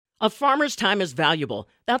A farmer's time is valuable.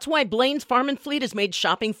 That's why Blaine's Farm and Fleet has made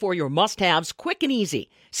shopping for your must-haves quick and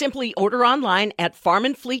easy. Simply order online at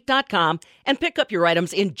farmandfleet.com and pick up your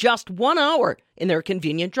items in just 1 hour in their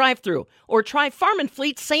convenient drive-thru. Or try Farm and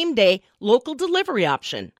Fleet's same-day local delivery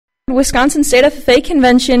option. Wisconsin State FFA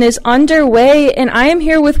Convention is underway, and I am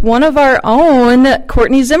here with one of our own,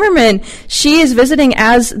 Courtney Zimmerman. She is visiting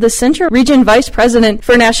as the Central Region Vice President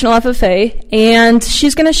for National FFA, and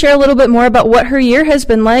she's going to share a little bit more about what her year has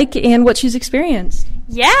been like and what she's experienced.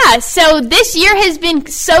 Yeah, so this year has been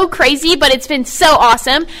so crazy, but it's been so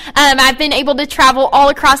awesome. I've been able to travel all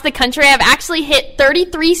across the country. I've actually hit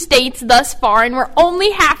 33 states thus far, and we're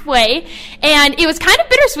only halfway. And it was kind of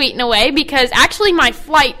bittersweet in a way because actually my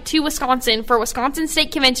flight to Wisconsin for Wisconsin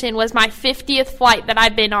State Convention was my 50th flight that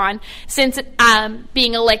I've been on since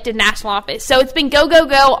being elected national office. So it's been go, go,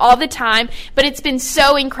 go all the time, but it's been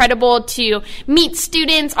so incredible to meet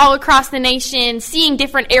students all across the nation, seeing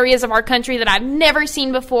different areas of our country that I've never seen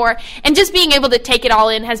before, and just being able to take it all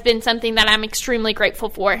in has been something that I'm extremely grateful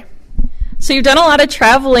for. So you've done a lot of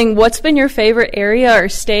traveling. What's been your favorite area or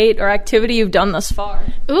state or activity you've done thus far?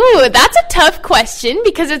 Ooh, that's a tough question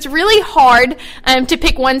because it's really hard to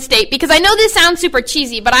pick one state, because I know this sounds super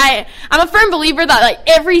cheesy, but I'm a firm believer that like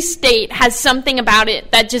every state has something about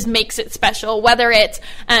it that just makes it special, whether it's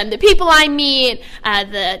the people I meet,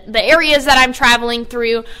 the areas that I'm traveling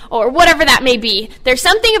through, or whatever that may be. There's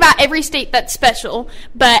something about every state that's special,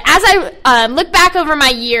 but as I look back over my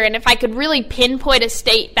year, and if I could really pinpoint a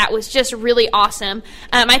state that was just really awesome,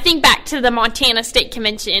 I think back to the Montana State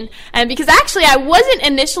Convention, because actually I wasn't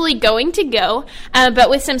initially going to go, but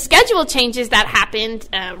with some schedule changes that happened,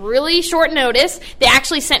 really short notice, they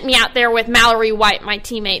actually sent me out there with Mallory White, my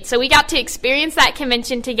teammate. So we got to experience that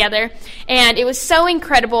convention together, and it was so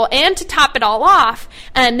incredible. And to top it all off,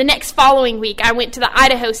 the next following week I went to the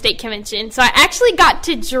Idaho State Convention. So I actually got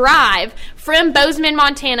to drive from Bozeman,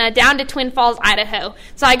 Montana, down to Twin Falls, Idaho.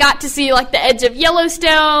 So I got to see like the edge of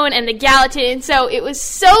Yellowstone and the Gallatin. So it was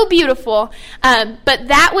so beautiful. But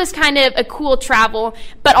that was kind of a cool travel.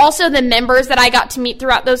 But also the members that I got to meet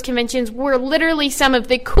throughout those conventions were literally some of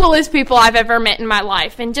the coolest people I've ever met in my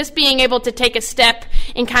life. And just being able to take a step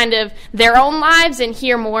in kind of their own lives and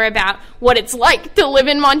hear more about what it's like to live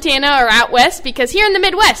in Montana or out west, because here in the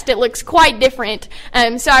Midwest it looks quite different.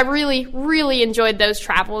 So I really, really enjoyed those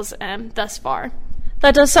travels thus far.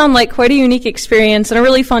 That does sound like quite a unique experience and a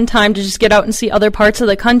really fun time to just get out and see other parts of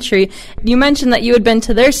the country. You mentioned that you had been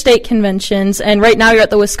to their state conventions, and right now you're at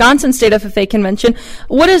the Wisconsin State FFA Convention.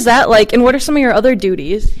 What is that like, and what are some of your other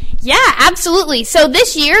duties? Yeah, absolutely. So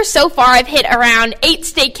this year, so far, I've hit around 8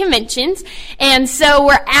 state conventions, and so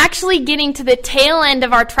we're actually getting to the tail end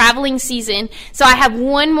of our traveling season. So I have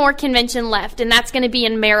one more convention left, and that's going to be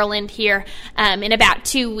in Maryland here in about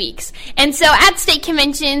 2 weeks. And so at state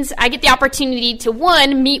conventions, I get the opportunity to,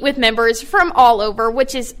 meet with members from all over,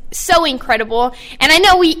 which is so incredible. And I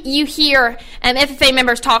know you hear FFA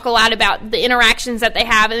members talk a lot about the interactions that they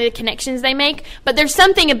have and the connections they make, but there's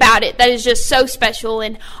something about it that is just so special.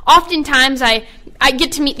 And oftentimes I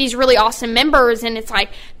get to meet these really awesome members, and it's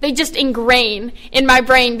like they just ingrain in my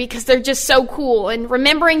brain because they're just so cool, and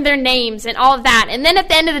remembering their names and all of that. And then at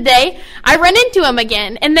the end of the day, I run into them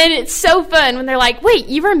again, and then it's so fun when they're like, wait,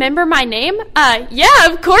 you remember my name? Yeah,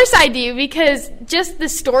 of course I do, because just the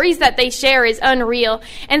stories that they share is unreal.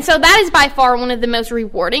 And so that is by far one of the most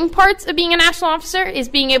rewarding parts of being a national officer, is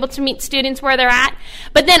being able to meet students where they're at.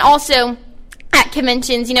 But then also at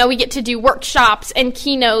conventions, we get to do workshops and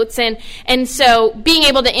keynotes, and so being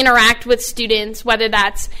able to interact with students, whether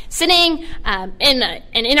that's sitting in an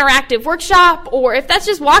interactive workshop or if that's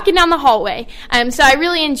just walking down the hallway. So I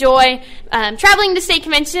really enjoy traveling to state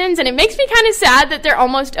conventions, and it makes me kind of sad that they're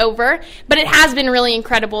almost over, but it has been really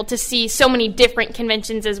incredible to see so many different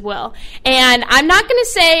conventions as well. And I'm not going to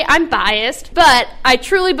say I'm biased, but I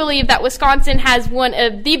truly believe that Wisconsin has one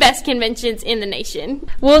of the best conventions in the nation.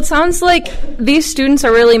 Well, it sounds like these students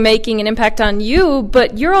are really making an impact on you,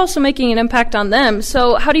 but you're also making an impact on them.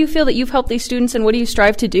 So how do you feel that you've helped these students, and what do you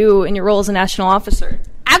strive to do in your role as a national officer?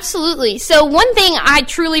 Absolutely. So one thing I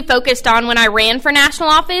truly focused on when I ran for national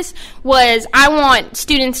office was I want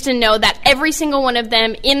students to know that every single one of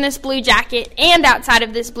them in this blue jacket and outside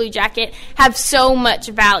of this blue jacket have so much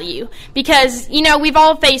value. Because, we've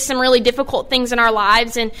all faced some really difficult things in our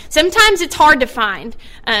lives, and sometimes it's hard to find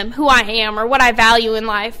who I am or what I value in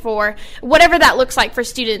life, or whatever that looks like for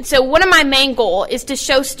students. So one of my main goals is to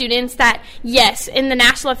show students that, yes, in the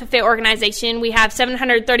National FFA organization, we have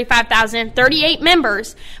 735,038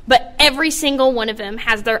 members, but every single one of them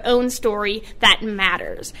has their own story that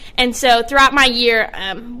matters. And so throughout my year,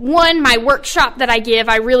 my workshop that I give,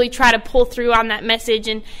 I really try to pull through on that message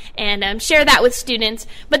and share that with students.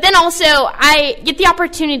 But then also I get the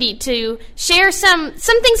opportunity to share some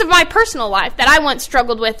things of my personal life that I once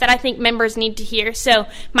struggled with that I think members need to hear. So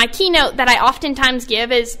my keynote that I oftentimes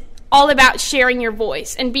give is all about sharing your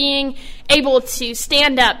voice and being able to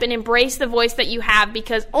stand up and embrace the voice that you have,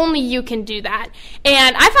 because only you can do that.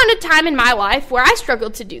 And I found a time in my life where I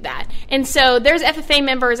struggled to do that. And so there's FFA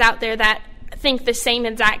members out there that think the same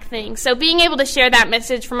exact thing. So being able to share that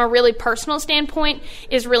message from a really personal standpoint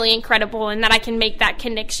is really incredible, and that I can make that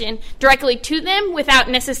connection directly to them without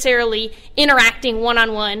necessarily interacting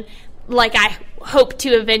one-on-one like I hope to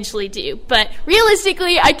eventually do. But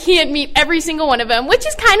realistically, I can't meet every single one of them, which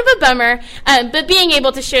is kind of a bummer. But being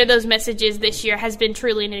able to share those messages this year has been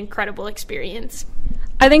truly an incredible experience.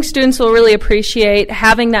 I think students will really appreciate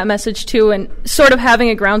having that message too, and sort of having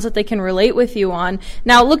a grounds that they can relate with you on.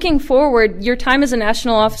 Now, looking forward, your time as a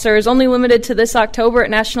national officer is only limited to this October at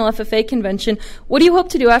National FFA Convention. What do you hope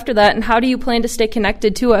to do after that, and how do you plan to stay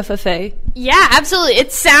connected to FFA? Yeah, absolutely.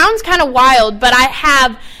 It sounds kind of wild, but I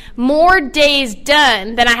have more days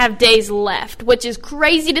done than I have days left, which is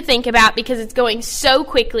crazy to think about because it's going so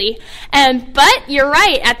quickly. But you're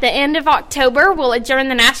right. At the end of October, we'll adjourn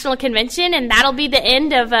the National Convention, and that'll be the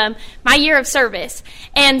end of my year of service.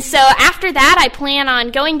 And so after that, I plan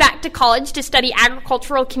on going back to college to study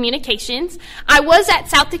agricultural communications. I was at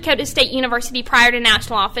South Dakota State University prior to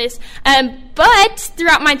national office, but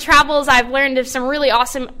throughout my travels, I've learned of some really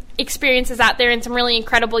awesome experiences out there and some really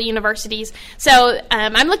incredible universities. So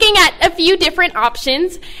I'm looking at a few different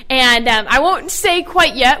options, and I won't say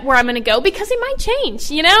quite yet where I'm going to go because it might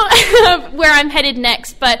change, where I'm headed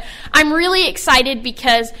next. But I'm really excited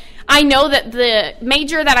because I know that the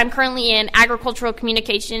major that I'm currently in, agricultural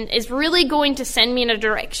communication, is really going to send me in a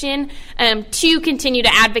direction to continue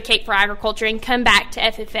to advocate for agriculture and come back to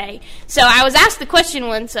FFA. So I was asked the question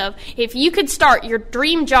once of, if you could start your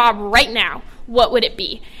dream job right now, what would it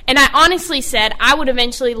be? And I honestly said I would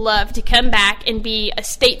eventually love to come back and be a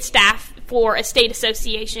state staff for a state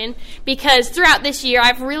association, because throughout this year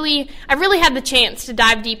I've really had the chance to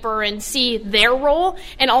dive deeper and see their role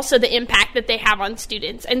and also the impact that they have on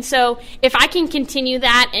students. And so if I can continue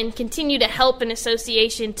that and continue to help an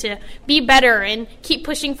association to be better and keep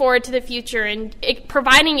pushing forward to the future and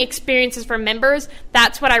providing experiences for members,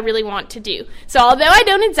 that's what I really want to do. So although I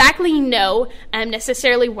don't exactly know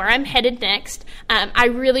necessarily where I'm headed next, I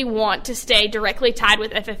really want to stay directly tied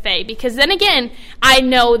with FFA, because then again, I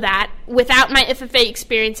know that without my FFA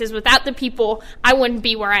experiences, without the people, I wouldn't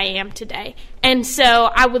be where I am today. And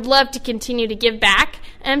so I would love to continue to give back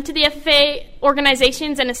to the FFA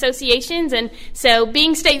organizations and associations. And so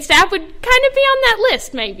being state staff would kind of be on that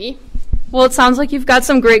list, maybe. Well, it sounds like you've got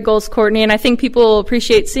some great goals, Courtney, and I think people will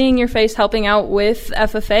appreciate seeing your face helping out with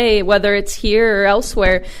FFA, whether it's here or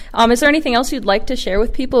elsewhere. Is there anything else you'd like to share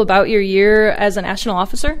with people about your year as a national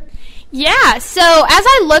officer? Yeah, so as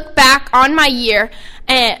I look back on my year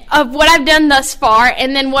of what I've done thus far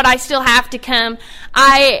and then what I still have to come,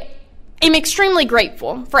 I am extremely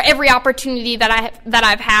grateful for every opportunity that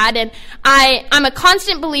I've had, and I'm a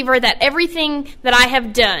constant believer that everything that I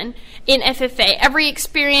have done in FFA, every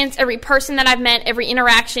experience, every person that I've met, every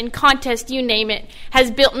interaction, contest, you name it,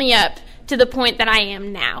 has built me up to the point that I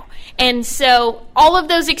am now. And so all of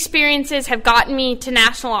those experiences have gotten me to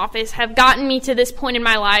national office, have gotten me to this point in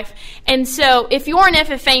my life. And so if you're an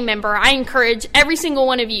FFA member, I encourage every single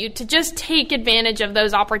one of you to just take advantage of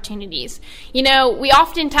those opportunities. We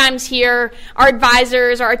oftentimes hear our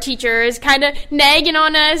advisors or our teachers kind of nagging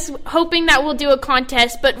on us, hoping that we'll do a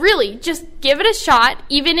contest, but really just give it a shot,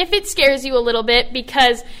 even if it scares you a little bit,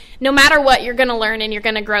 because no matter what, you're going to learn and you're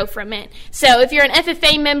going to grow from it. So if you're an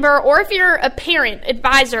FFA member, or if you're a parent,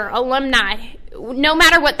 advisor, alumni, no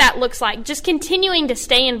matter what that looks like, just continuing to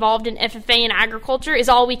stay involved in FFA and agriculture is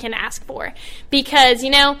all we can ask for. Because,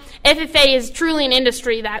 FFA is truly an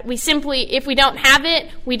industry that we simply, if we don't have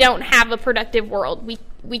it, we don't have a productive world.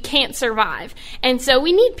 We can't survive. And so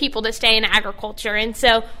we need people to stay in agriculture. And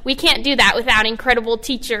so we can't do that without incredible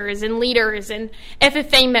teachers and leaders and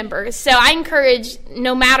FFA members. So I encourage,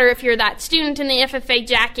 no matter if you're that student in the FFA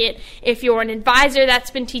jacket, if you're an advisor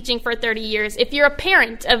that's been teaching for 30 years, if you're a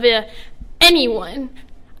parent of anyone,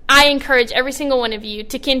 I encourage every single one of you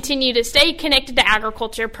to continue to stay connected to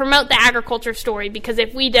agriculture, promote the agriculture story, because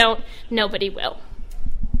if we don't, nobody will.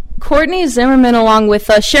 Courtney Zimmerman along with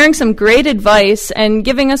us, sharing some great advice and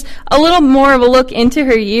giving us a little more of a look into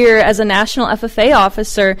her year as a National FFA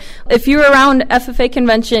officer. If you're around FFA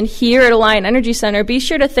convention here at Alliant Energy Center, be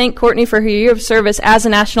sure to thank Courtney for her year of service as a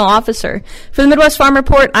national officer. For the Midwest Farm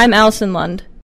Report, I'm Allison Lund.